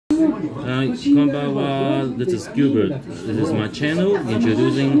Konbanwa, this is Gilbert. This is my channel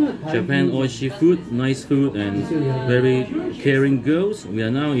introducing Japan oishi food, nice food, and very caring girls. We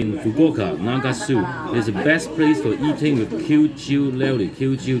are now in Fukuoka, Nakasu. It's the best place for eating with Kyushu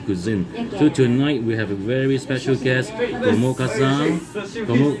Kyushu cuisine. So tonight we have a very special guest, Tomoka-san.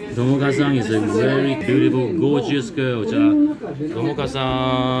 Tomoka-san is a very beautiful, gorgeous girl.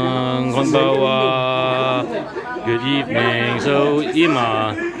 Tomoka-san, Konbanwa. Good evening. So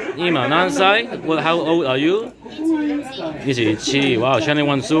Ima, Nansai, how old are you? 17. Wow,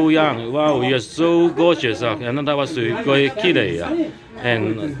 21 so young. Wow, you are so gorgeous. And that was very cute.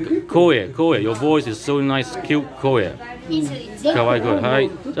 And Korea, your voice is so nice, cute Korea. Kawaii good. Hi.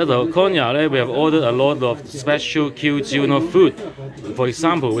 So Konya, we have ordered a lot of special Kyushu food. For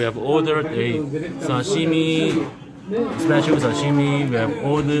example, we have ordered a sashimi. Special sashimi, we have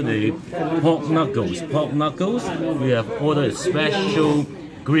ordered the pork knuckles. We have ordered a special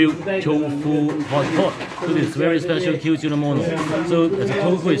grilled tofu hot pot. So this is very special Kyushu mono. So as the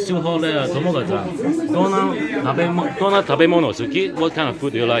tofu is still hot there, Tomoka-san. Donna tabemono suki? What kind of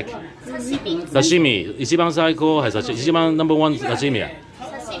food do you like? Sashimi. Ichiban saiko has Ichiban number one sashimi.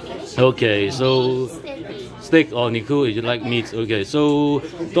 Okay, so steak or niku, if you like meat. Okay, so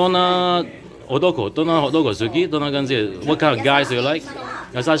Donna Odoko suki, Donna ganzi. What kind of guys do you like?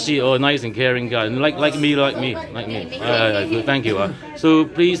 Asashi, oh, nice and caring guy. Like me. Good, thank you. So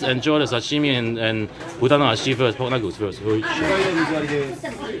please enjoy the sashimi and Budano ashi first, pork knuckles first.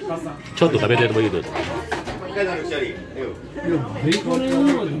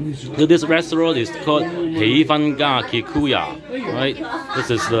 So this restaurant is called Heifanga Kikuya, right? This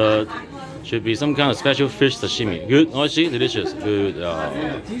is the should be some kind of special fish sashimi. Good, oishi, delicious. Good.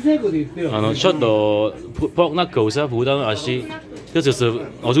 Pork knuckles, Budano ashi. This is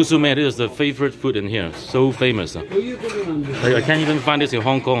this is the favorite food in here. So famous. I can't even find this in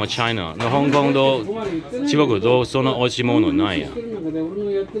Hong Kong or China. No, Hong Kong do chiboku do sona oishi mono nai.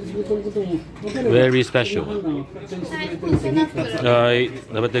 Very special. Right,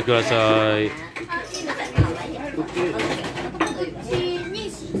 食べてください。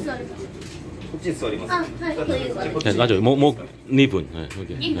もう2分。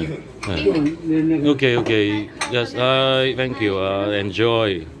Okay. Yes, thank you.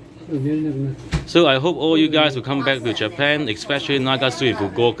 Enjoy. So I hope all you guys will come back to Japan, especially Nakasu in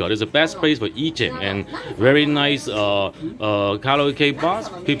Fukuoka. It's the best place for eating and very nice karaoke bars.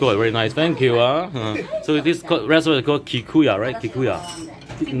 People are very nice. Thank you. So this restaurant is called Kikuya, right? Kikuya.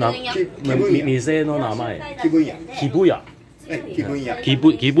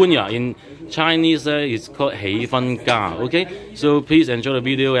 Kibunya. In Chinese, it's called Heifanga. Okay, so please enjoy the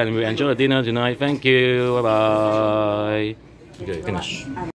video and we enjoy the dinner tonight. Thank you. Bye bye. Okay, finish.